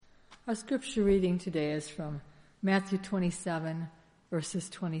Our scripture reading today is from Matthew 27, verses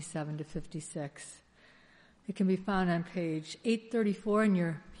 27 to 56. It can be found on page 834 in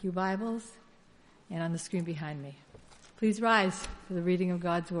your pew Bibles and on the screen behind me. Please rise for the reading of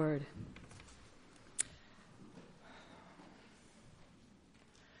God's Word.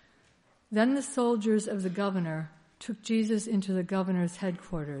 Then the soldiers of the governor took Jesus into the governor's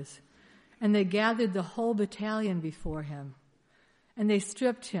headquarters, and they gathered the whole battalion before him. And they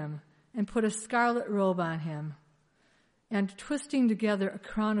stripped him and put a scarlet robe on him, and twisting together a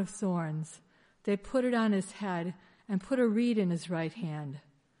crown of thorns, they put it on his head and put a reed in his right hand.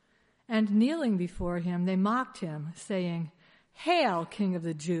 And kneeling before him, they mocked him, saying, "Hail, King of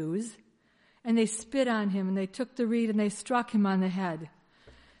the Jews!" And they spit on him, and they took the reed, and they struck him on the head.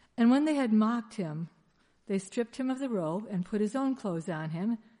 And when they had mocked him, they stripped him of the robe and put his own clothes on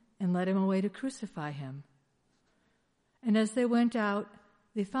him and led him away to crucify him. And as they went out,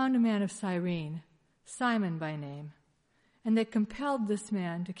 they found a man of Cyrene, Simon by name, and they compelled this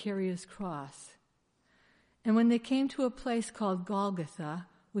man to carry his cross. And when they came to a place called Golgotha,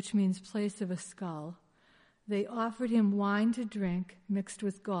 which means place of a skull, they offered him wine to drink mixed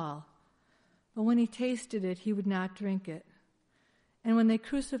with gall. But when he tasted it, he would not drink it. And when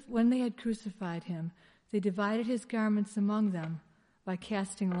they had crucified him, they divided his garments among them by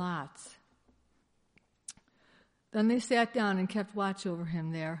casting lots. Then they sat down and kept watch over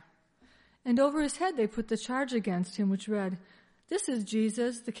him there. And over his head they put the charge against him, which read, "This is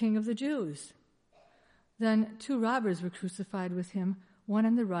Jesus, the King of the Jews." Then 2 robbers were crucified with him, one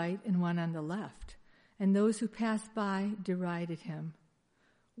on the right and one on the left. And those who passed by derided him,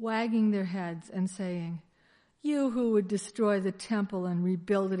 wagging their heads and saying, "You who would destroy the temple and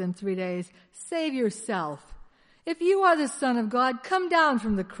rebuild it in 3 days, save yourself. If you are the Son of God, come down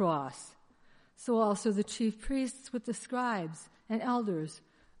from the cross." So also the chief priests with the scribes and elders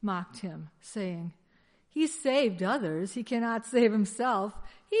mocked him, saying, "He saved others. He cannot save himself.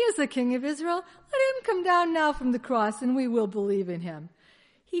 He is the King of Israel. Let him come down now from the cross, and we will believe in him.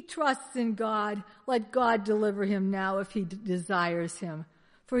 He trusts in God. Let God deliver him now if he desires him.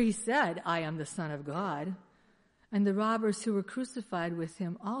 For he said, 'I am the Son of God.'" And the robbers who were crucified with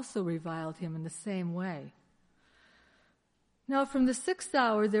him also reviled him in the same way. Now from the 6th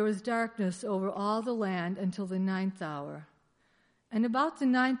hour there was darkness over all the land until the 9th hour. And about the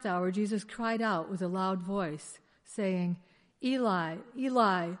 9th hour Jesus cried out with a loud voice, saying, "Eli,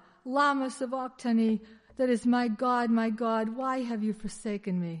 Eli, lama sabachthani," that is, my God, why have you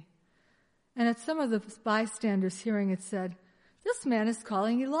forsaken me?" And at some of the bystanders hearing it said, "This man is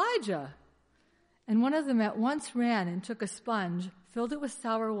calling Elijah." And one of them at once ran and took a sponge, filled it with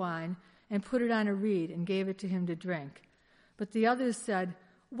sour wine, and put it on a reed and gave it to him to drink. But the others said,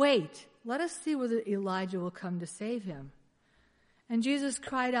 "Wait, let us see whether Elijah will come to save him." And Jesus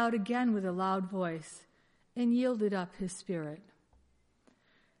cried out again with a loud voice and yielded up his spirit.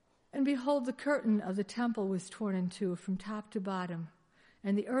 And behold, the curtain of the temple was torn in two from top to bottom,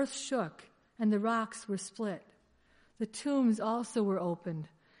 and the earth shook, and the rocks were split. The tombs also were opened,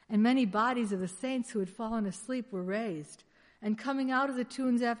 and many bodies of the saints who had fallen asleep were raised. And coming out of the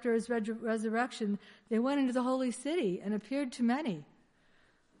tombs after his resurrection, they went into the holy city and appeared to many.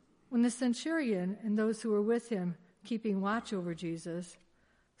 When the centurion and those who were with him, keeping watch over Jesus,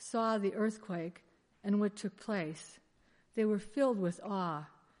 saw the earthquake and what took place, they were filled with awe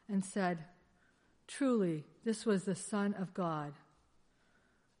and said, "Truly, this was the Son of God."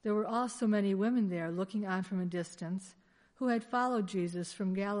 There were also many women there looking on from a distance, who had followed Jesus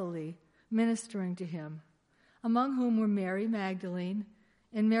from Galilee, ministering to him, among whom were Mary Magdalene,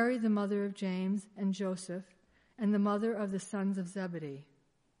 and Mary the mother of James and Joseph, and the mother of the sons of Zebedee.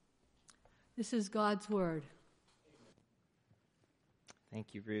 This is God's word.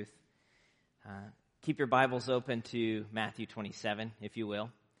 Thank you, Ruth. Keep your Bibles open to Matthew 27, if you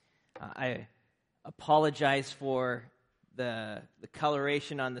will. I apologize for the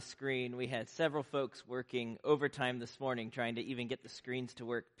coloration on the screen. We had several folks working overtime this morning trying to even get the screens to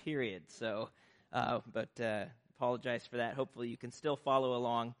work, period. So, apologize for that. Hopefully you can still follow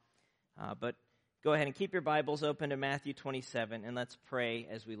along. But go ahead and keep your Bibles open to Matthew 27, and let's pray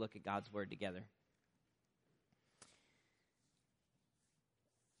as we look at God's word together.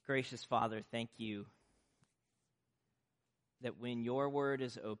 Gracious Father, thank you that when your word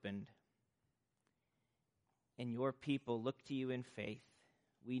is opened and your people look to you in faith,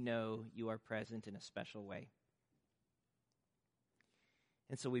 we know you are present in a special way.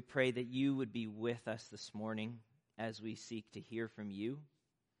 And so we pray that you would be with us this morning as we seek to hear from you,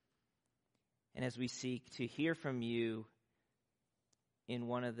 and as we seek to hear from you in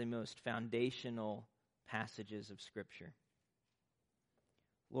one of the most foundational passages of Scripture.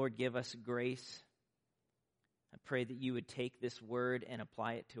 Lord, give us grace. I pray that you would take this word and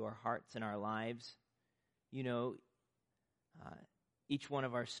apply it to our hearts and our lives. You know each one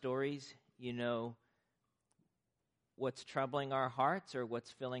of our stories. You know what's troubling our hearts or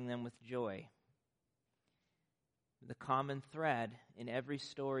what's filling them with joy. The common thread in every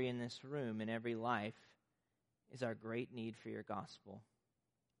story in this room, in every life, is our great need for your gospel,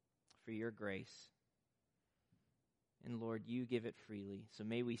 for your grace. And Lord, you give it freely. So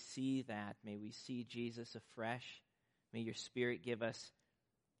may we see that. May we see Jesus afresh. May your Spirit give us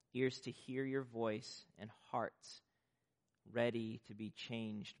ears to hear your voice and hearts ready to be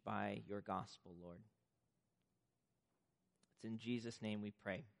changed by your gospel, Lord. It's in Jesus' name we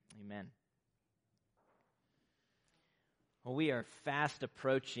pray. Amen. Well, we are fast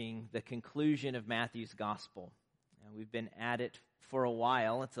approaching the conclusion of Matthew's gospel. We've been at it for a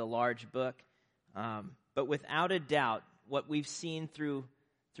while. It's a large book. But without a doubt, what we've seen through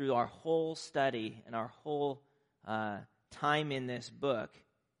our whole study and our whole time in this book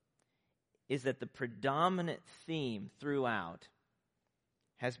is that the predominant theme throughout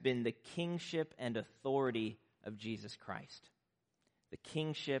has been the kingship and authority of Jesus Christ. The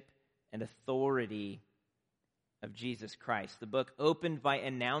kingship and authority of Jesus Christ. The book opened by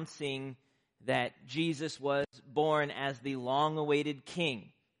announcing that Jesus was born as the long-awaited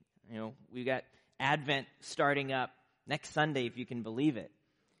king. You know, we got Advent starting up next Sunday, if you can believe it.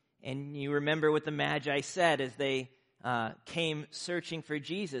 And you remember what the Magi said as they came searching for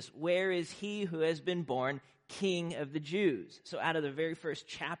Jesus. Where is he who has been born King of the Jews? So out of the very first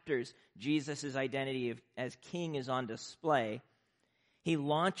chapters, Jesus' identity as king is on display. He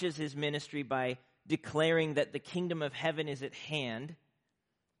launches his ministry by declaring that the kingdom of heaven is at hand.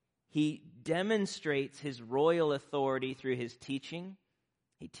 He demonstrates his royal authority through his teaching.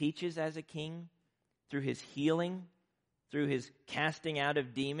 He teaches as a king, through his healing, through his casting out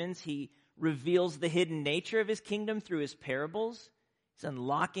of demons. He reveals the hidden nature of his kingdom through his parables. He's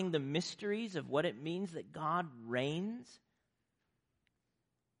unlocking the mysteries of what it means that God reigns.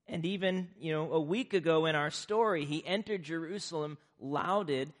 And even, a week ago in our story, he entered Jerusalem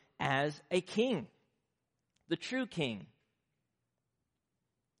lauded as a king, the true king.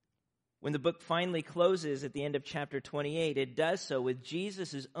 When the book finally closes at the end of chapter 28, it does so with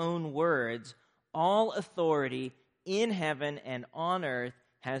Jesus' own words, "All authority in heaven and on earth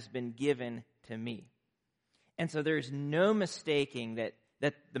has been given to me." And so there's no mistaking that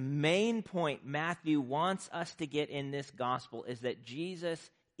the main point Matthew wants us to get in this gospel is that Jesus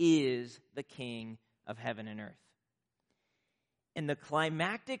is the King of heaven and earth. And the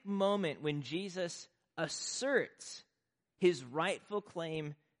climactic moment when Jesus asserts his rightful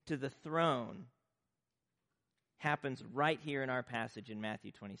claim to the throne happens right here in our passage in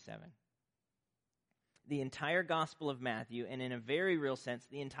Matthew 27. The entire Gospel of Matthew, and in a very real sense,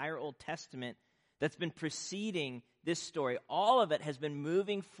 the entire Old Testament that's been preceding this story, all of it has been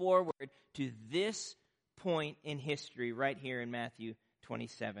moving forward to this point in history right here in Matthew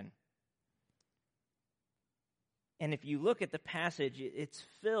 27. And if you look at the passage, it's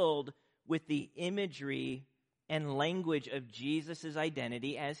filled with the imagery and language of Jesus'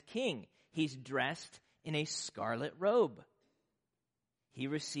 identity as king. He's dressed in a scarlet robe. He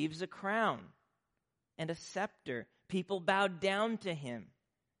receives a crown and a scepter. People bow down to him.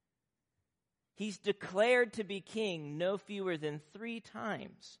 He's declared to be king no fewer than 3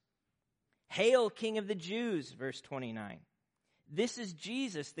 times. "Hail, King of the Jews," verse 29. "This is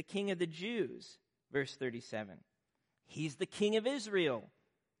Jesus, the King of the Jews," verse 37. "He's the King of Israel,"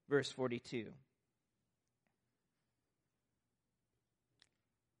 verse 42.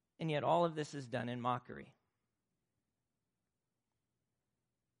 And yet all of this is done in mockery.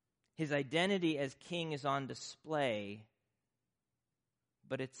 His identity as king is on display,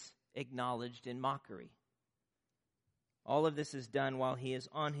 but it's acknowledged in mockery. All of this is done while he is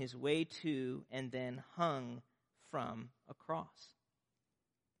on his way to and then hung from a cross.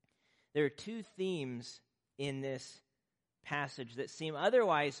 There are 2 themes in this passage that seem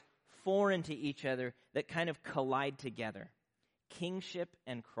otherwise foreign to each other that kind of collide together. Kingship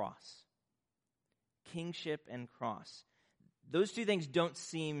and cross. Kingship and cross. Those 2 things don't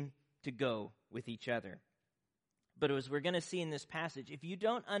seem to go with each other. But as we're going to see in this passage, if you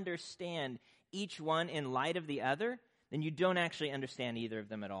don't understand each one in light of the other, then you don't actually understand either of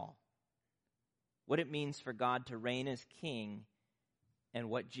them at all. What it means for God to reign as king and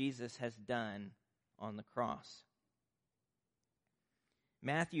what Jesus has done on the cross.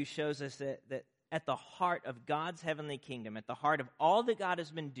 Matthew shows us that at the heart of God's heavenly kingdom, at the heart of all that God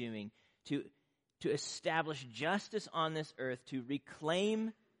has been doing to establish justice on this earth, to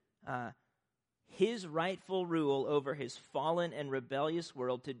reclaim his rightful rule over his fallen and rebellious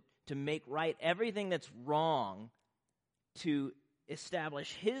world, to make right everything that's wrong, to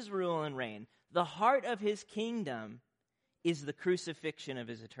establish his rule and reign. The heart of his kingdom is the crucifixion of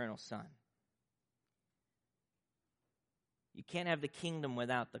his eternal Son. You can't have the kingdom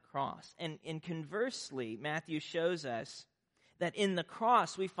without the cross. And conversely, Matthew shows us that in the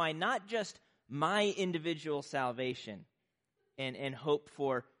cross we find not just my individual salvation and hope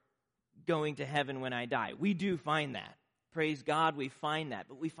for going to heaven when I die. We do find that. Praise God, we find that.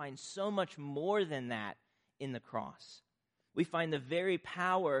 But we find so much more than that in the cross. We find the very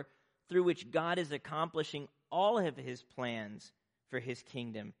power through which God is accomplishing all of his plans for his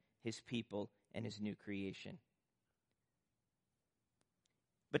kingdom, his people, and his new creation.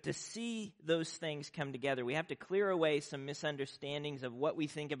 But to see those things come together, we have to clear away some misunderstandings of what we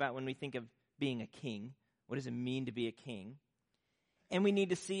think about when we think of being a king. What does it mean to be a king? And we need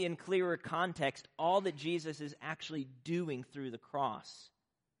to see in clearer context all that Jesus is actually doing through the cross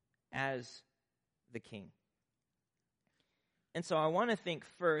as the king. And so I want to think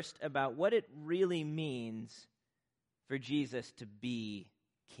first about what it really means for Jesus to be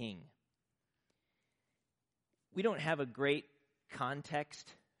king. We don't have a great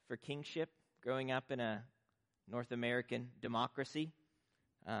context for kingship growing up in a North American democracy.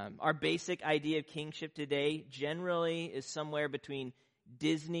 Our basic idea of kingship today generally is somewhere between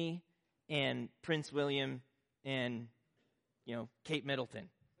Disney and Prince William and, Kate Middleton.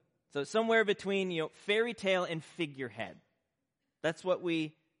 So somewhere between, fairy tale and figurehead. That's what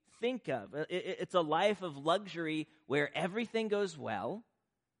we think of. It's a life of luxury where everything goes well.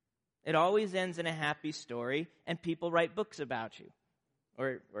 It always ends in a happy story, and people write books about you.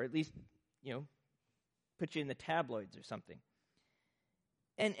 Or at least, put you in the tabloids or something.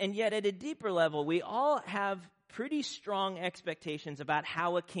 And yet at a deeper level, we all have pretty strong expectations about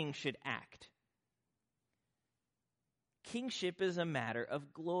how a king should act. Kingship is a matter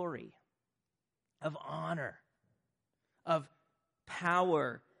of glory, of honor, of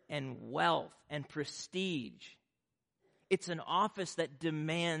power and wealth and prestige. It's an office that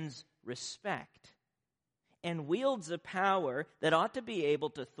demands respect and wields a power that ought to be able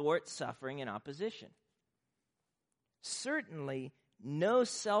to thwart suffering and opposition. Certainly, no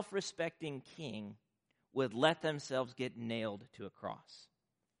self-respecting king would let themselves get nailed to a cross.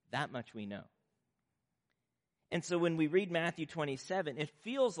 That much we know. And so when we read Matthew 27, it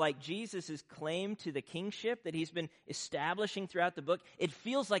feels like Jesus' claim to the kingship that he's been establishing throughout the book, it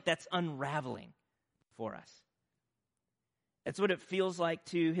feels like that's unraveling for us. That's what it feels like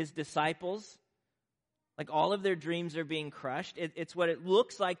to his disciples. Like all of their dreams are being crushed. It's what it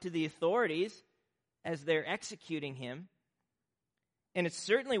looks like to the authorities as they're executing him. And it's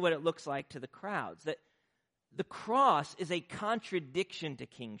certainly what it looks like to the crowds. That the cross is a contradiction to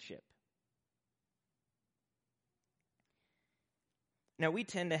kingship. Now, we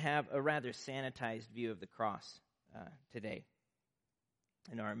tend to have a rather sanitized view of the cross today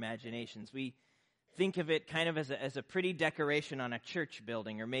in our imaginations. We think of it kind of as a pretty decoration on a church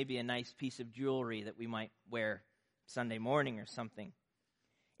building, or maybe a nice piece of jewelry that we might wear Sunday morning or something.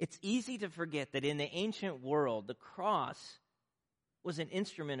 It's easy to forget that in the ancient world, the cross was an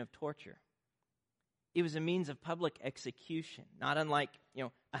instrument of torture. It was a means of public execution, not unlike,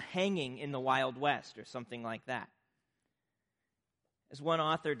 a hanging in the Wild West or something like that. As one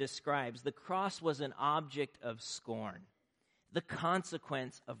author describes, the cross was an object of scorn, the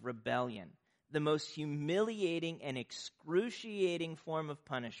consequence of rebellion, the most humiliating and excruciating form of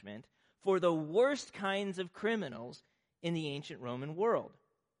punishment for the worst kinds of criminals in the ancient Roman world.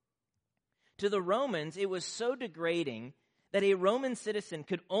 To the Romans, it was so degrading that a Roman citizen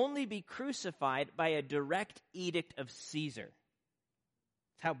could only be crucified by a direct edict of Caesar.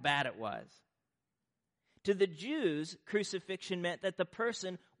 That's how bad it was. To the Jews, crucifixion meant that the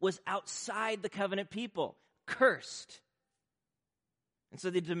person was outside the covenant people, cursed. And so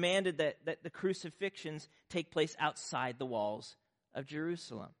they demanded that the crucifixions take place outside the walls of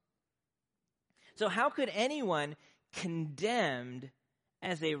Jerusalem. So how could anyone condemned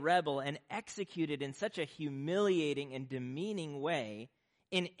as a rebel and executed in such a humiliating and demeaning way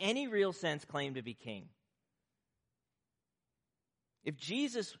in any real sense claim to be king? If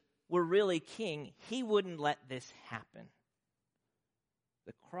Jesus were really king, he wouldn't let this happen.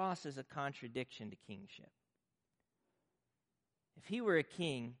 The cross is a contradiction to kingship. If he were a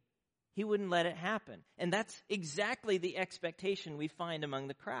king, he wouldn't let it happen. And that's exactly the expectation we find among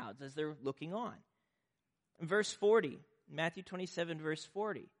the crowds as they're looking on. In verse 40, Matthew 27, verse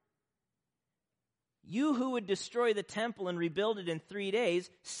 40. You who would destroy the temple and rebuild it in 3 days,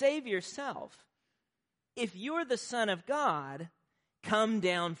 save yourself. If you're the Son of God, come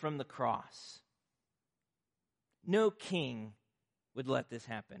down from the cross. No king would let this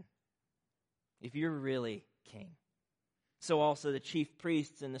happen if you're really king. So also the chief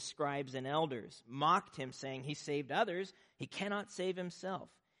priests and the scribes and elders mocked him, saying, he saved others, he cannot save himself.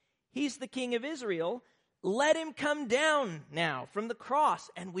 He's the king of Israel. Let him come down now from the cross,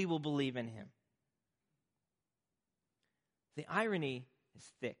 and we will believe in him. The irony is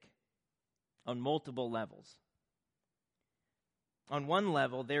thick on multiple levels. On one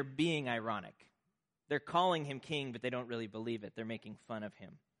level, they're being ironic. They're calling him king, but they don't really believe it. They're making fun of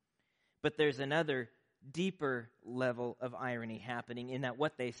him. But there's another deeper level of irony happening in that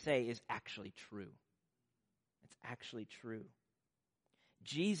what they say is actually true. It's actually true.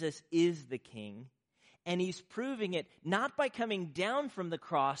 Jesus is the king, and he's proving it not by coming down from the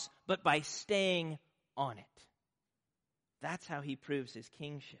cross, but by staying on it. That's how he proves his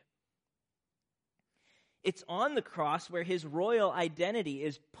kingship. It's on the cross where his royal identity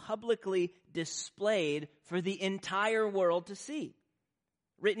is publicly displayed for the entire world to see.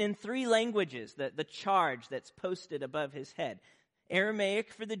 Written in 3 languages, the charge that's posted above his head.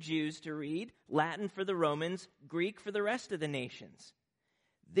 Aramaic for the Jews to read, Latin for the Romans, Greek for the rest of the nations.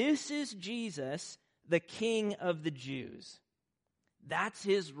 This is Jesus, the King of the Jews. That's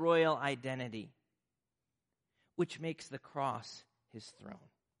his royal identity, which makes the cross his throne.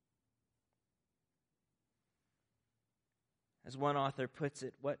 As one author puts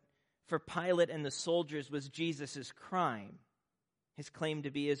it, what for Pilate and the soldiers was Jesus' crime, his claim to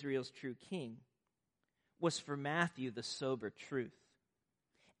be Israel's true king, was for Matthew the sober truth.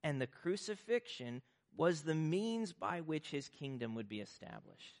 And the crucifixion was the means by which his kingdom would be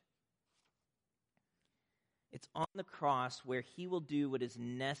established. It's on the cross where he will do what is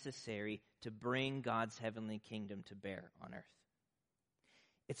necessary to bring God's heavenly kingdom to bear on earth.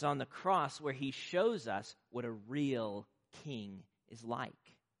 It's on the cross where he shows us what a real king is like.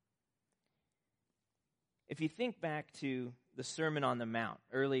 If you think back to the Sermon on the Mount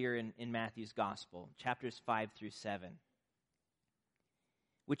earlier in Matthew's Gospel, chapters 5 through 7,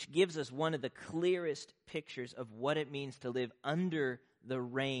 which gives us one of the clearest pictures of what it means to live under the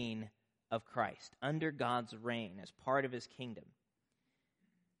reign of Christ, under God's reign as part of his kingdom.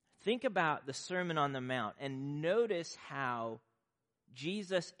 Think about the Sermon on the Mount and notice how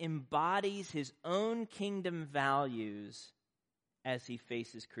Jesus embodies his own kingdom values as he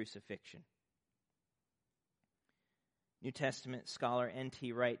faces crucifixion. New Testament scholar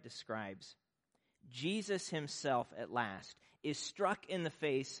N.T. Wright describes, Jesus himself at last is struck in the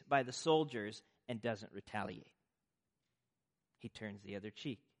face by the soldiers and doesn't retaliate. He turns the other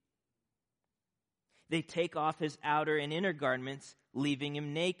cheek. They take off his outer and inner garments, leaving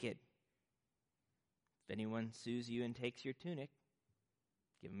him naked. If anyone sues you and takes your tunic,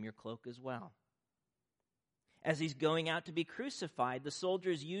 give him your cloak as well. As he's going out to be crucified, the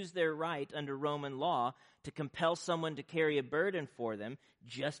soldiers use their right under Roman law to compel someone to carry a burden for them,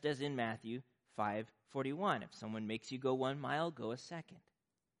 just as in Matthew 5:41. If someone makes you go 1 mile, go a second.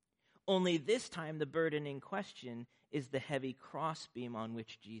 Only this time the burden in question is the heavy crossbeam on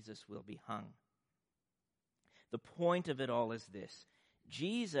which Jesus will be hung. The point of it all is this: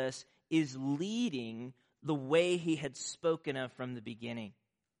 Jesus is leading the way he had spoken of from the beginning.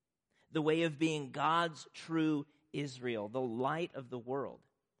 The way of being God's true Israel, the light of the world.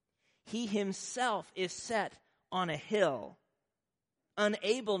 He himself is set on a hill,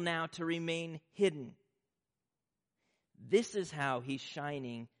 unable now to remain hidden. This is how he's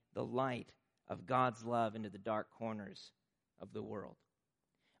shining the light of God's love into the dark corners of the world.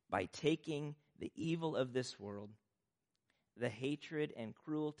 By taking the evil of this world, the hatred and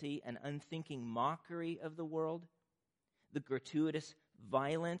cruelty and unthinking mockery of the world, the gratuitous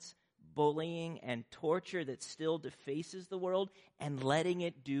violence, bullying, and torture that still defaces the world, and letting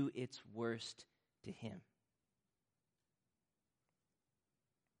it do its worst to him.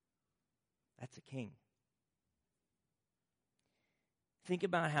 That's a king. Think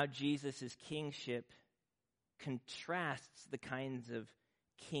about how Jesus' kingship contrasts the kinds of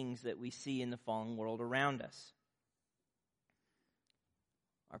kings that we see in the fallen world around us.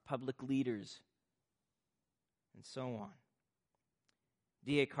 Our public leaders, and so on.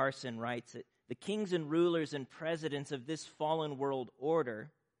 D.A. Carson writes that the kings and rulers and presidents of this fallen world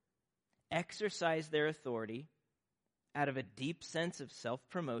order exercise their authority out of a deep sense of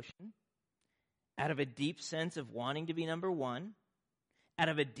self-promotion, out of a deep sense of wanting to be number one, out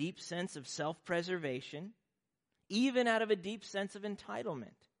of a deep sense of self-preservation, even out of a deep sense of entitlement.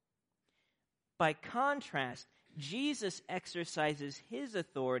 By contrast, Jesus exercises his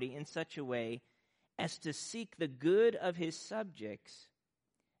authority in such a way as to seek the good of his subjects,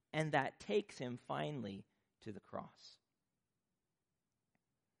 and that takes him finally to the cross.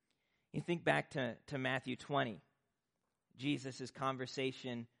 You think back to Matthew 20, Jesus'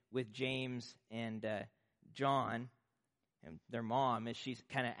 conversation with James and John, and their mom, as she's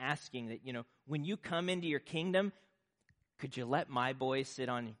kind of asking that, when you come into your kingdom, could you let my boys sit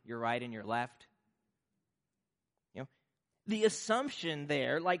on your right and your left? The assumption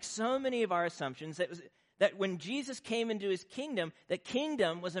there, like so many of our assumptions, that when Jesus came into his kingdom, that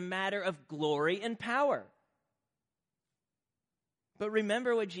kingdom was a matter of glory and power. But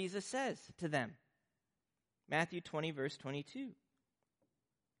remember what Jesus says to them. Matthew 20, verse 22.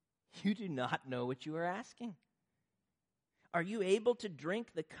 You do not know what you are asking. Are you able to drink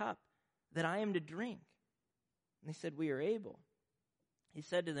the cup that I am to drink? And they said, we are able. He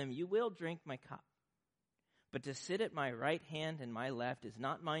said to them, you will drink my cup. But to sit at my right hand and my left is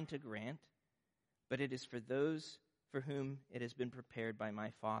not mine to grant, but it is for those for whom it has been prepared by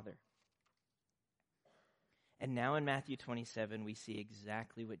my Father. And now in Matthew 27, we see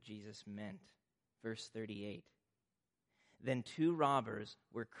exactly what Jesus meant. Verse 38. Then 2 robbers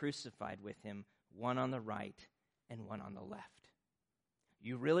were crucified with him, one on the right and one on the left.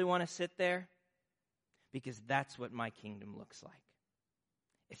 You really want to sit there? Because that's what my kingdom looks like.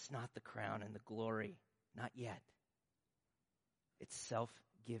 It's not the crown and the glory. Not yet. It's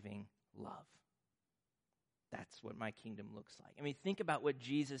self-giving love. That's what my kingdom looks like. I mean, think about what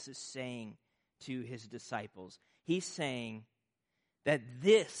Jesus is saying to his disciples. He's saying that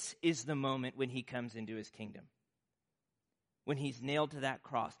this is the moment when he comes into his kingdom. When he's nailed to that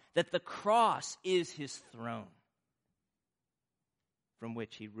cross. That the cross is his throne from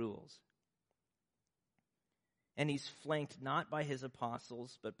which he rules. And he's flanked not by his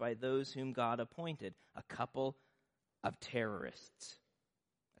apostles, but by those whom God appointed. A couple of terrorists.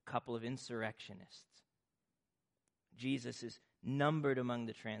 A couple of insurrectionists. Jesus is numbered among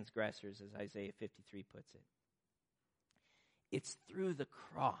the transgressors, as Isaiah 53 puts it. It's through the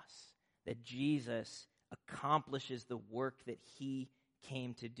cross that Jesus accomplishes the work that he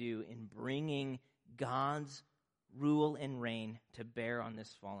came to do in bringing God's rule and reign to bear on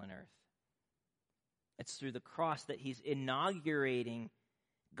this fallen earth. It's through the cross that he's inaugurating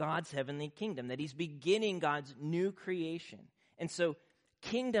God's heavenly kingdom, that he's beginning God's new creation. And so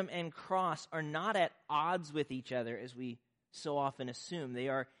kingdom and cross are not at odds with each other, as we so often assume. They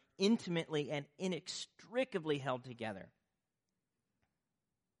are intimately and inextricably held together.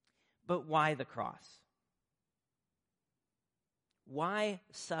 But why the cross? Why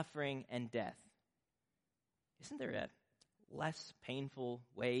suffering and death? Isn't there a less painful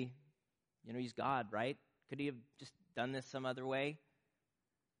way? He's God, right? Could he have just done this some other way?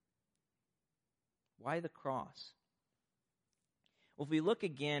 Why the cross? Well, if we look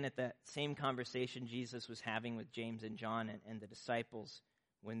again at that same conversation Jesus was having with James and John and the disciples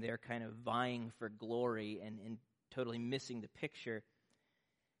when they're kind of vying for glory and totally missing the picture,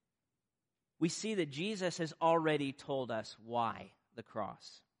 we see that Jesus has already told us why the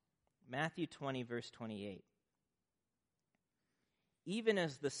cross. Matthew 20, verse 28. Even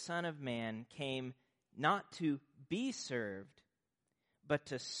as the Son of Man came not to be served, but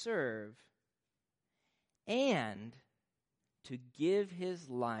to serve and to give his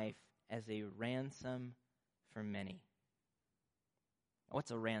life as a ransom for many.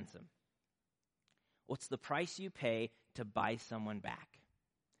 What's a ransom? What's the price you pay to buy someone back?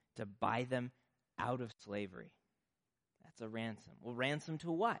 To buy them out of slavery. That's a ransom. Well, ransom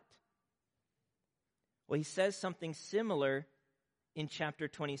to what? Well, he says something similar in chapter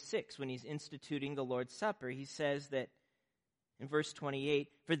 26 when he's instituting the Lord's Supper. He says that in verse 28,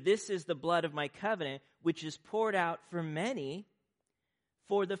 for this is the blood of my covenant, which is poured out for many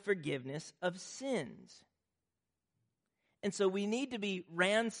for the forgiveness of sins. And so we need to be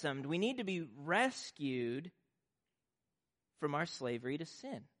ransomed. We need to be rescued from our slavery to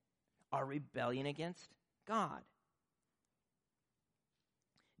sin, our rebellion against God.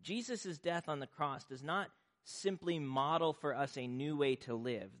 Jesus' death on the cross does not simply model for us a new way to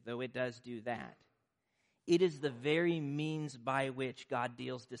live, though it does do that. It is the very means by which God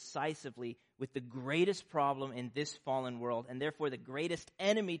deals decisively with the greatest problem in this fallen world, and therefore the greatest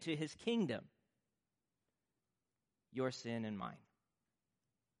enemy to his kingdom, your sin and mine.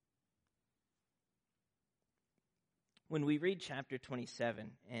 When we read chapter 27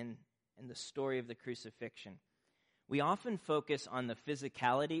 and the story of the crucifixion, we often focus on the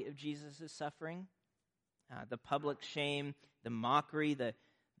physicality of Jesus' suffering, the public shame, the mockery,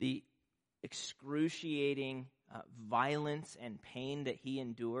 the excruciating violence and pain that he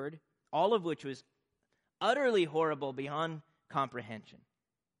endured, all of which was utterly horrible beyond comprehension.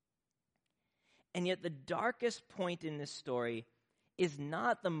 And yet the darkest point in this story is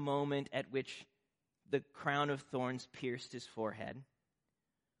not the moment at which the crown of thorns pierced his forehead,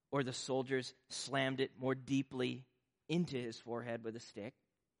 or the soldiers slammed it more deeply into his forehead with a stick.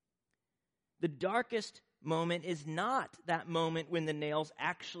 The darkest moment is not that moment when the nails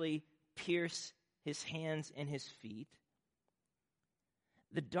actually pierce his hands and his feet.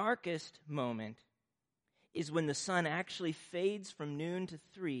 The darkest moment is when the sun actually fades from noon to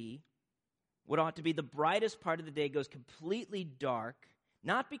 3. What ought to be the brightest part of the day goes completely dark,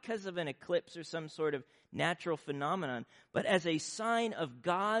 not because of an eclipse or some sort of natural phenomenon, but as a sign of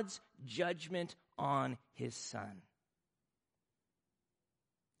God's judgment on his Son.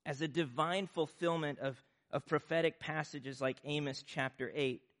 As a divine fulfillment of prophetic passages like Amos chapter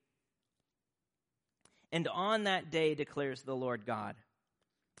 8. And on that day, declares the Lord God,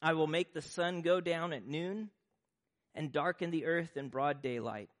 I will make the sun go down at noon and darken the earth in broad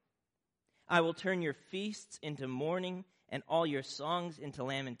daylight. I will turn your feasts into mourning and all your songs into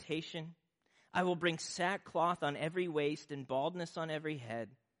lamentation. I will bring sackcloth on every waist and baldness on every head.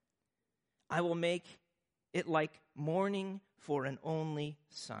 I will make it like mourning for an only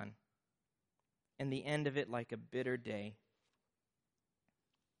son, and the end of it like a bitter day.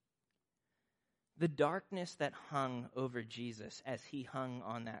 The darkness that hung over Jesus as he hung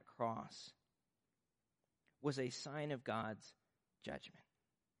on that cross was a sign of God's judgment.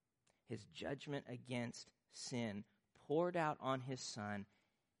 His judgment against sin poured out on his Son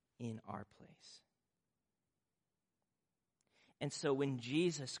in our place. And so when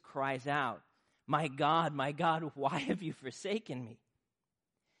Jesus cries out, my God, why have you forsaken me?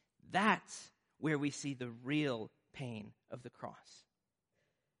 That's where we see the real pain of the cross.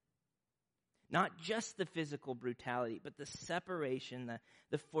 Not just the physical brutality, but the separation,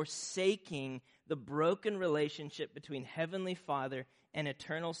 the forsaking, the broken relationship between Heavenly Father and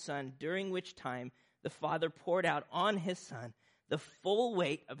Eternal Son, during which time the Father poured out on his Son the full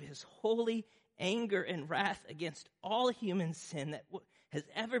weight of his holy anger and wrath against all human sin that has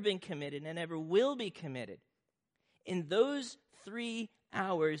ever been committed and ever will be committed. In those 3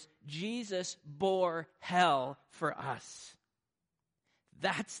 hours, Jesus bore hell for us.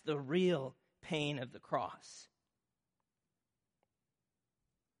 That's the real pain of the cross.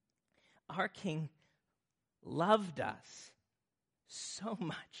 Our King loved us so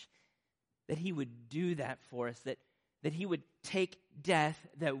much that he would do that for us, that he would take death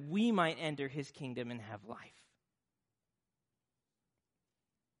that we might enter his kingdom and have life.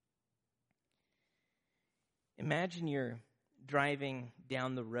 Imagine you're driving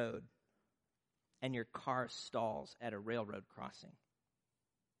down the road and your car stalls at a railroad crossing.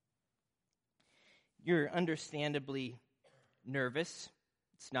 You're understandably nervous.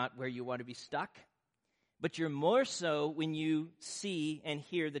 It's not where you want to be stuck. But you're more so when you see and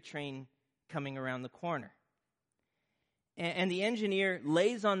hear the train coming around the corner. And the engineer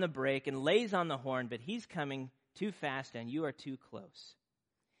lays on the brake and lays on the horn, but he's coming too fast and you are too close.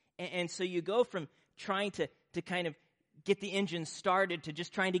 And so you go from trying to kind of get the engine started to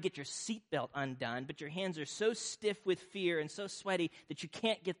just trying to get your seatbelt undone, but your hands are so stiff with fear and so sweaty that you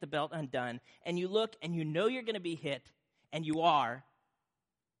can't get the belt undone. And you look and you know you're going to be hit, and you are,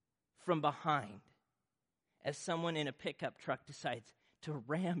 from behind, as someone in a pickup truck decides to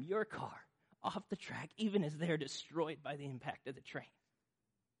ram your car off the track, even as they're destroyed by the impact of the train.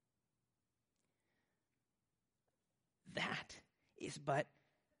 That is but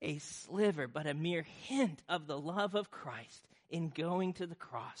a sliver, but a mere hint of the love of Christ in going to the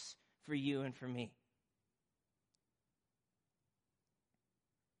cross for you and for me.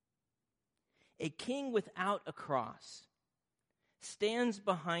 A king without a cross stands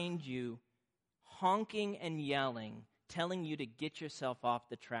behind you, honking and yelling, telling you to get yourself off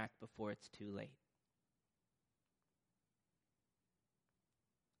the track before it's too late.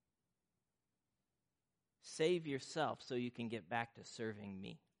 Save yourself so you can get back to serving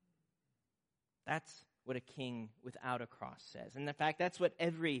me. That's what a king without a cross says. And in fact, that's what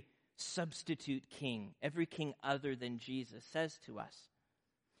every substitute king, every king other than Jesus, says to us.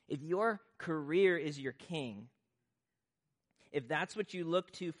 If your career is your king, if that's what you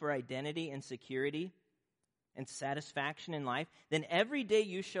look to for identity and security and satisfaction in life, then every day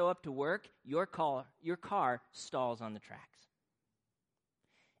you show up to work, your car stalls on the tracks.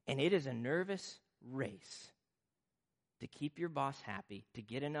 And it is a nervous race to keep your boss happy, to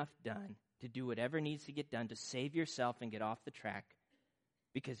get enough done, to do whatever needs to get done, to save yourself and get off the track.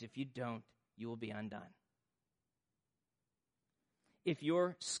 Because if you don't, you will be undone. If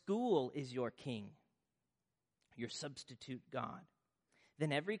your school is your king, your substitute God,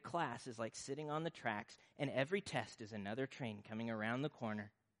 then every class is like sitting on the tracks, and every test is another train coming around the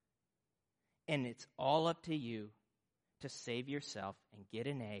corner. And it's all up to you to save yourself and get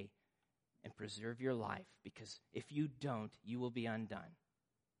an A and preserve your life, because if you don't, you will be undone.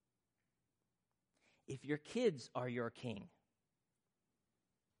 if your kids are your king,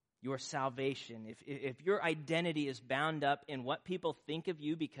 your salvation, if your identity is bound up in what people think of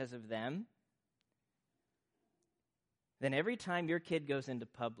you because of them, then every time your kid goes into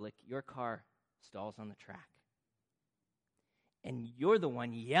public, your car stalls on the track. And you're the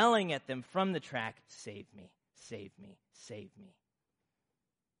one yelling at them from the track, "Save me, save me, save me."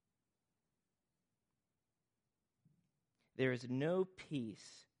 There is no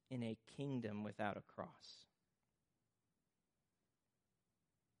peace in a kingdom without a cross.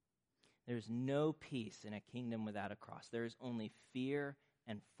 There is no peace in a kingdom without a cross. There is only fear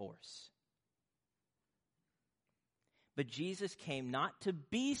and force. But Jesus came not to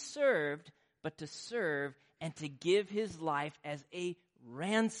be served, but to serve and to give his life as a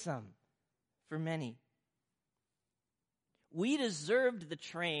ransom for many. We deserved the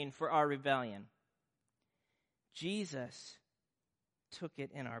train for our rebellion. Jesus took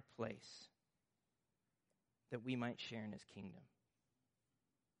it in our place that we might share in his kingdom.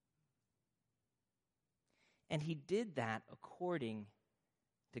 And he did that according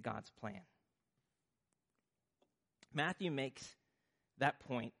to God's plan. Matthew makes that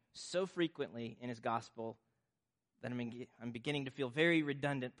point so frequently in his gospel that I'm beginning to feel very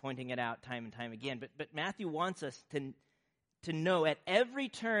redundant pointing it out time and time again. But Matthew wants us to know at every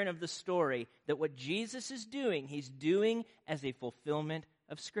turn of the story that what Jesus is doing, he's doing as a fulfillment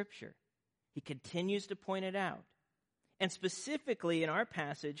of Scripture. He continues to point it out. And specifically in our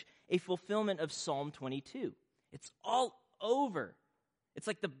passage, a fulfillment of Psalm 22. It's all over. It's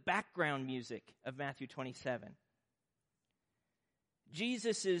like the background music of Matthew 27.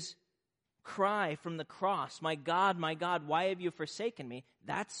 Jesus' cry from the cross, my God, why have you forsaken me?"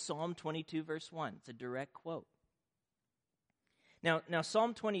 That's Psalm 22, verse 1. It's a direct quote. Now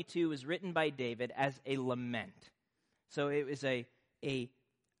Psalm 22 was written by David as a lament. So it was a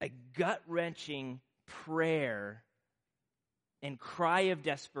gut-wrenching prayer and cry of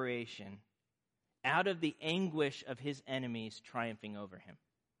desperation out of the anguish of his enemies triumphing over him.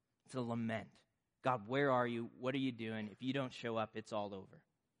 It's a lament. God, where are you? What are you doing? If you don't show up, it's all over.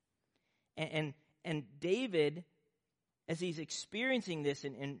 And David, as he's experiencing this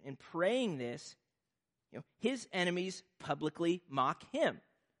and praying this, his enemies publicly mock him.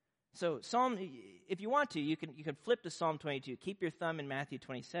 So if you want to, you can flip to Psalm 22. Keep your thumb in Matthew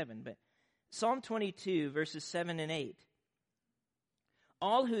 27. But Psalm 22, verses 7 and 8.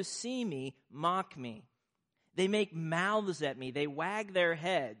 "All who see me mock me. They make mouths at me. They wag their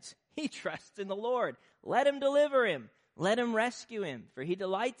heads. He trusts in the Lord. Let him deliver him. Let him rescue him, for he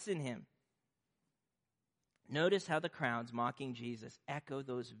delights in him." Notice how the crowds mocking Jesus echo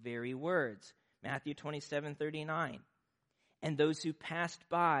those very words. Matthew 27:39. "And those who passed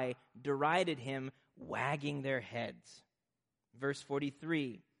by derided him, wagging their heads." Verse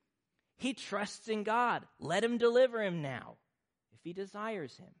 43. "He trusts in God. Let him deliver him now, if he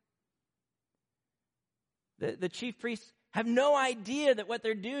desires him." The chief priests have no idea that what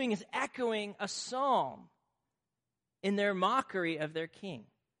they're doing is echoing a psalm in their mockery of their king.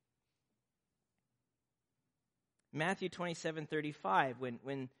 Matthew 27:35,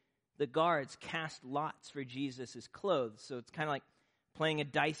 when the guards cast lots for Jesus' clothes. So it's kind of like playing a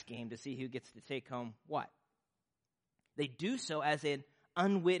dice game to see who gets to take home what. They do so as an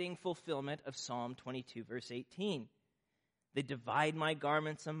unwitting fulfillment of Psalm 22, verse 18. "They divide my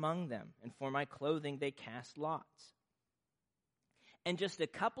garments among them, and for my clothing they cast lots." And just a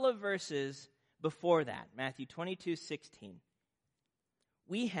couple of verses before that, Matthew 22:16,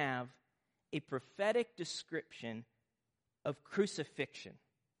 we have a prophetic description of crucifixion.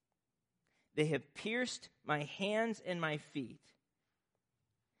 "They have pierced my hands and my feet."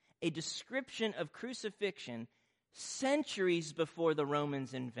 A description of crucifixion centuries before the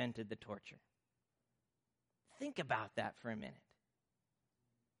Romans invented the torture. Think about that for a minute.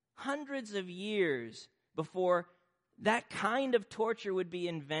 Hundreds of years before that kind of torture would be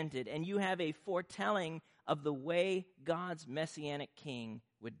invented, and you have a foretelling of the way God's messianic king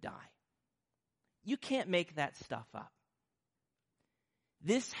would die. You can't make that stuff up.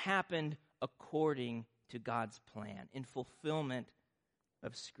 This happened according to God's plan, in fulfillment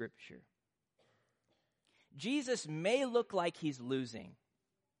of Scripture. Jesus may look like he's losing,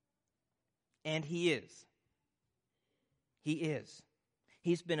 and he is. He is.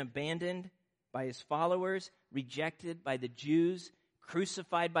 He's been abandoned by his followers, rejected by the Jews,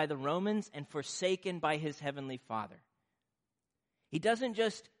 crucified by the Romans, and forsaken by his heavenly Father. He doesn't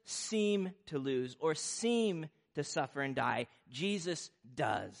just seem to lose or seem to suffer and die. Jesus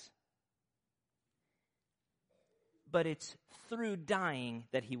does. But it's through dying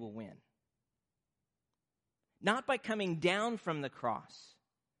that he will win. Not by coming down from the cross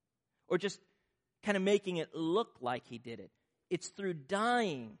or just kind of making it look like he did it. It's through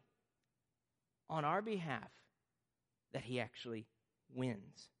dying on our behalf that he actually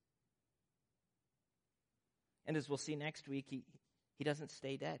wins. And as we'll see next week, he doesn't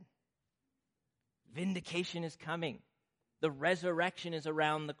stay dead. Vindication is coming. The resurrection is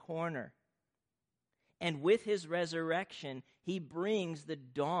around the corner. And with his resurrection, he brings the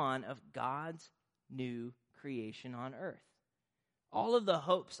dawn of God's new creation on earth. All of the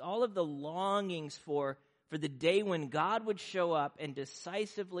hopes, all of the longings for the day when God would show up and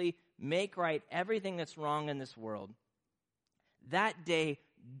decisively make right everything that's wrong in this world, that day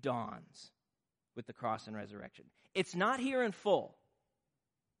dawns with the cross and resurrection. It's not here in full,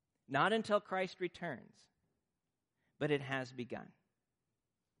 not until Christ returns, but it has begun.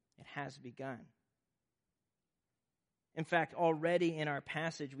 It has begun. In fact, already in our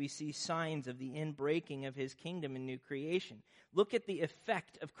passage, we see signs of the inbreaking of his kingdom and new creation. Look at the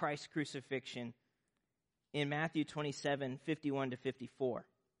effect of Christ's crucifixion in Matthew 27, 51 to 54.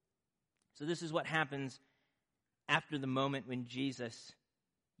 So this is what happens after the moment when Jesus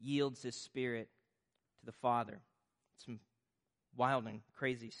yields his spirit to the Father. Some wild and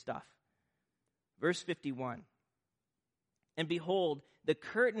crazy stuff. Verse 51. And behold, the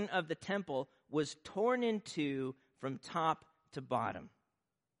curtain of the temple was torn in two from top to bottom.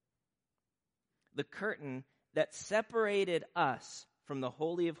 The curtain that separated us from the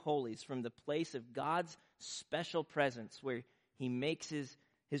Holy of Holies, from the place of God's special presence, where he makes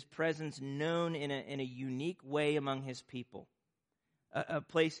his presence known in a unique way among his people. A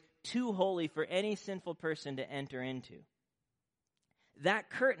place too holy for any sinful person to enter into.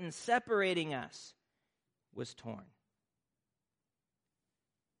 That curtain separating us was torn.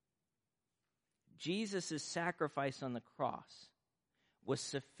 Jesus' sacrifice on the cross was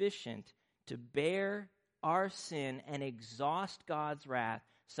sufficient to bear our sin and exhaust God's wrath,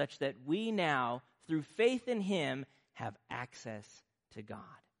 such that we now, through faith in him, have access to God.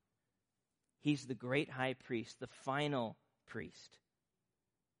 He's the great high priest, the final priest,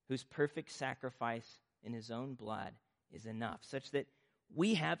 whose perfect sacrifice in his own blood is enough, such that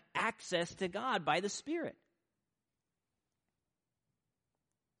we have access to God by the Spirit.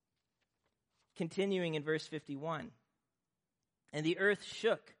 Continuing in verse 51. And the earth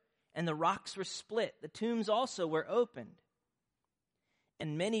shook, and the rocks were split. The tombs also were opened.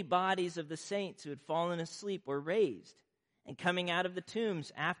 And many bodies of the saints who had fallen asleep were raised. And coming out of the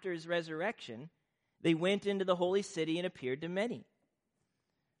tombs after his resurrection, they went into the holy city and appeared to many.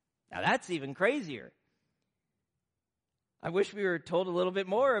 Now that's even crazier. I wish we were told a little bit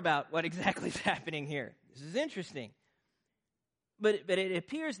more about what exactly is happening here. This is interesting. But it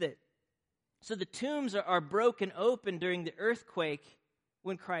appears that, so the tombs are broken open during the earthquake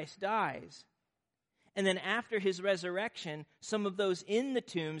when Christ dies. And then after his resurrection, some of those in the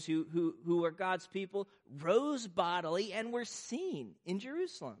tombs who are God's people rose bodily and were seen in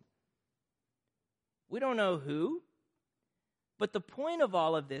Jerusalem. We don't know who, but the point of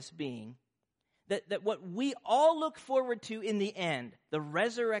all of this being that what we all look forward to in the end, the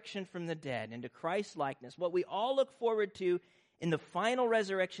resurrection from the dead into Christ's likeness, what we all look forward to in the final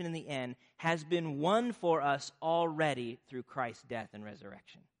resurrection in the end has been won for us already through Christ's death and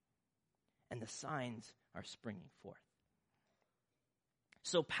resurrection. And the signs are springing forth.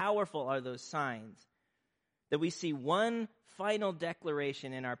 So powerful are those signs that we see one final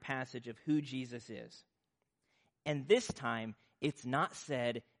declaration in our passage of who Jesus is. And this time, it's not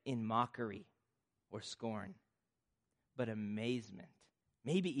said in mockery or scorn, but amazement,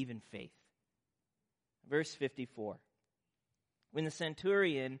 maybe even faith. Verse 54. When the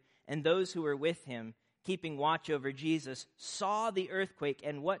centurion and those who were with him, keeping watch over Jesus, saw the earthquake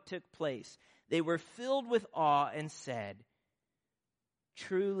and what took place, they were filled with awe and said,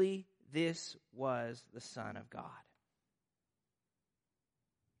 "Truly, this was the Son of God."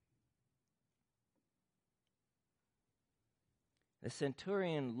 The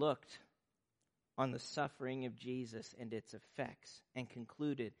centurion looked on the suffering of Jesus and its effects and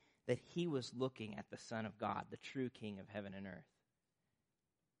concluded that he was looking at the Son of God, the true King of heaven and earth.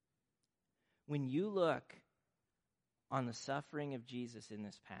 When you look on the suffering of Jesus in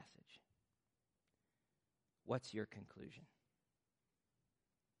this passage, what's your conclusion?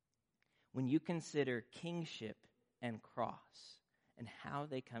 When you consider kingship and cross and how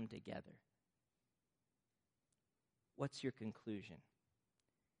they come together, what's your conclusion?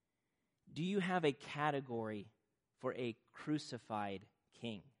 Do you have a category for a crucified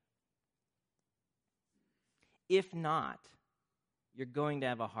king? If not, you're going to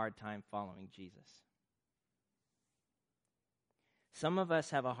have a hard time following Jesus. Some of us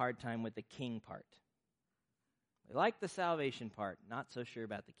have a hard time with the king part. We like the salvation part, not so sure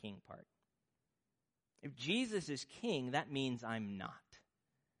about the king part. If Jesus is king, that means I'm not.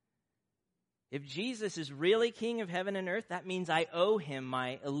 If Jesus is really king of heaven and earth, that means I owe him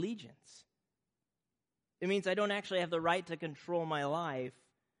my allegiance. It means I don't actually have the right to control my life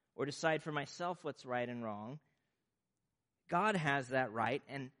or decide for myself what's right and wrong. God has that right,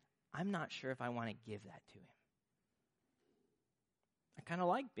 and I'm not sure if I want to give that to him. I kind of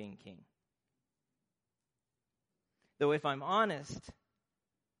like being king. Though if I'm honest,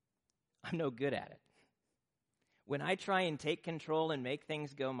 I'm no good at it. When I try and take control and make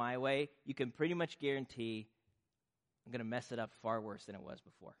things go my way, you can pretty much guarantee I'm going to mess it up far worse than it was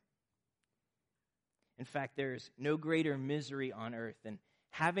before. In fact, there's no greater misery on earth than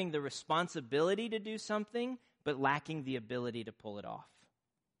having the responsibility to do something, but lacking the ability to pull it off.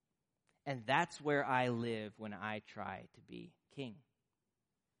 And that's where I live when I try to be king.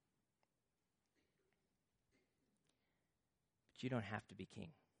 But you don't have to be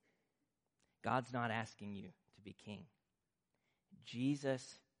king. God's not asking you to be king.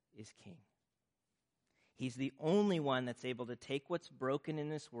 Jesus is king. He's the only one that's able to take what's broken in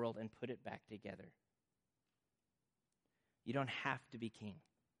this world and put it back together. You don't have to be king,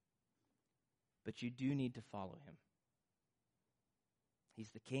 but you do need to follow him.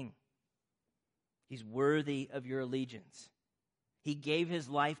 He's the king. He's worthy of your allegiance. He gave his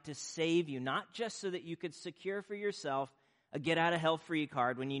life to save you, not just so that you could secure for yourself a get-out-of-hell-free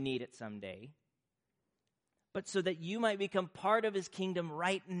card when you need it someday, but so that you might become part of his kingdom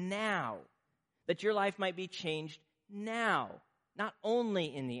right now, that your life might be changed now, not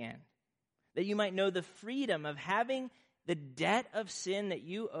only in the end, that you might know the freedom of having the debt of sin that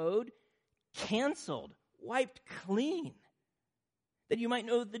you owed canceled, wiped clean, that you might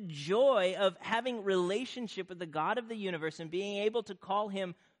know the joy of having relationship with the God of the universe and being able to call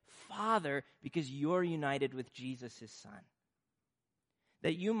him Father because you're united with Jesus, his Son.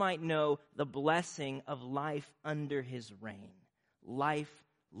 That you might know the blessing of life under his reign, life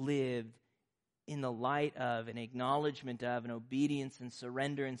lived in the light of, an acknowledgement of, an obedience and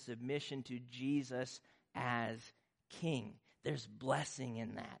surrender and submission to Jesus as King. There's blessing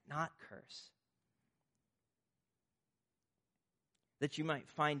in that, not curse. That you might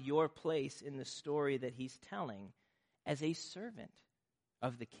find your place in the story that he's telling as a servant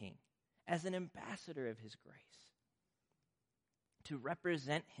of the King, as an ambassador of his grace, to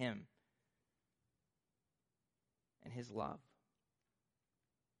represent him and his love.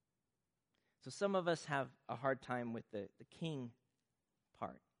 So some of us have a hard time with the king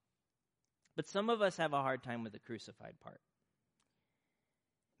part. But some of us have a hard time with the crucified part.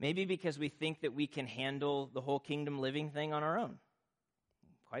 Maybe because we think that we can handle the whole kingdom living thing on our own.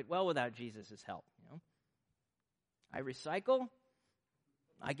 Quite well without Jesus' help, you know. I recycle.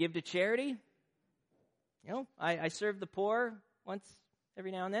 I give to charity. You know, I serve the poor once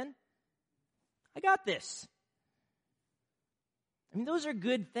every now and then. I got this. I mean, those are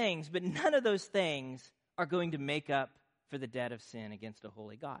good things, but none of those things are going to make up for the debt of sin against a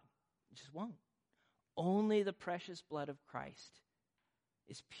holy God. It just won't. Only the precious blood of Christ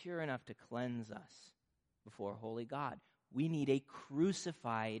is pure enough to cleanse us before a holy God. We need a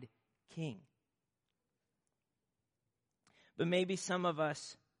crucified king. But maybe some of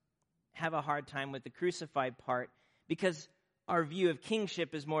us have a hard time with the crucified part because our view of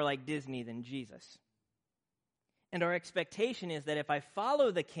kingship is more like Disney than Jesus. And our expectation is that if I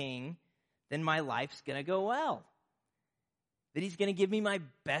follow the king, then my life's going to go well. That he's going to give me my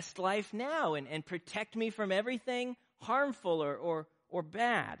best life now and protect me from everything harmful or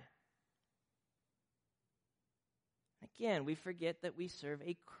bad. Again, we forget that we serve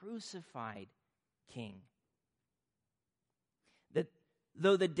a crucified king. That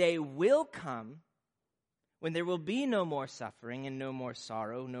though the day will come when there will be no more suffering and no more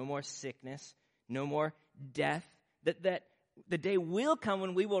sorrow, no more sickness, no more death, that the day will come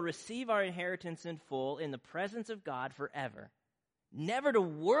when we will receive our inheritance in full in the presence of God forever. Never to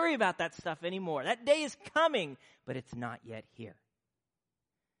worry about that stuff anymore. That day is coming, but it's not yet here.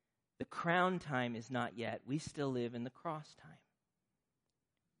 The crown time is not yet. We still live in the cross time.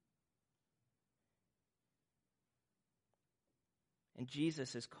 And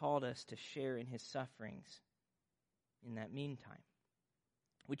Jesus has called us to share in his sufferings in that meantime.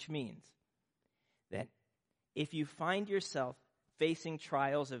 Which means that if you find yourself facing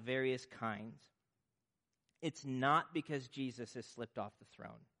trials of various kinds, it's not because Jesus has slipped off the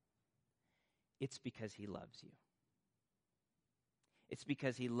throne. It's because he loves you. It's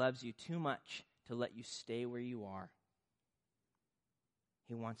because he loves you too much to let you stay where you are.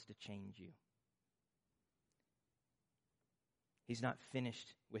 He wants to change you. He's not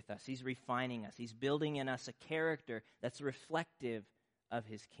finished with us. He's refining us. He's building in us a character that's reflective of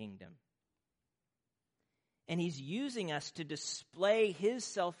his kingdom. And he's using us to display his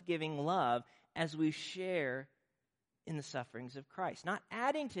self-giving love as we share in the sufferings of Christ. Not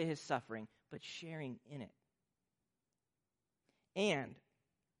adding to his suffering, but sharing in it. And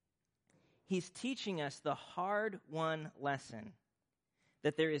he's teaching us the hard-won lesson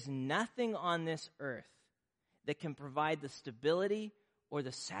that there is nothing on this earth that can provide the stability or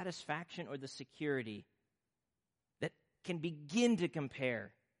the satisfaction or the security that can begin to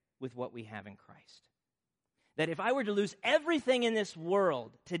compare with what we have in Christ. That if I were to lose everything in this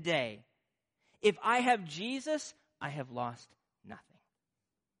world today, if I have Jesus, I have lost nothing.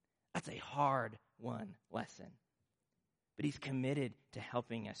 That's a hard-won lesson. But he's committed to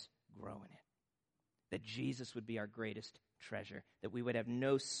helping us grow in it. That Jesus would be our greatest treasure. That we would have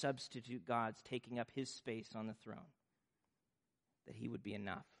no substitute gods taking up his space on the throne. That he would be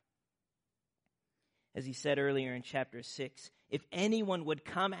enough. As he said earlier in chapter 6, if anyone would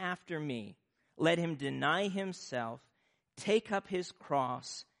come after me, let him deny himself, take up his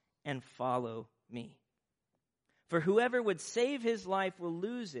cross, and follow me. For whoever would save his life will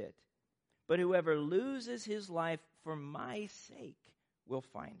lose it, but whoever loses his life for my sake will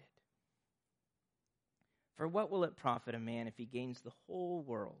find it. For what will it profit a man if he gains the whole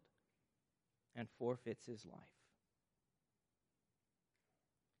world and forfeits his life?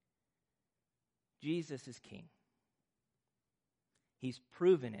 Jesus is king. He's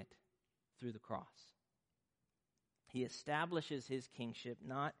proven it through the cross. He establishes his kingship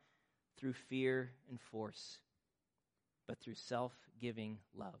not through fear and force, but through self-giving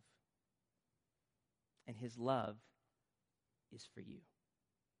love. And his love is for you.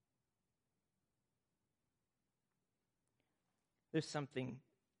 There's something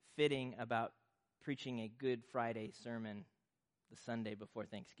fitting about preaching a Good Friday sermon the Sunday before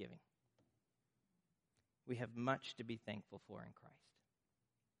Thanksgiving. We have much to be thankful for in Christ.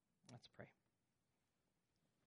 Let's pray.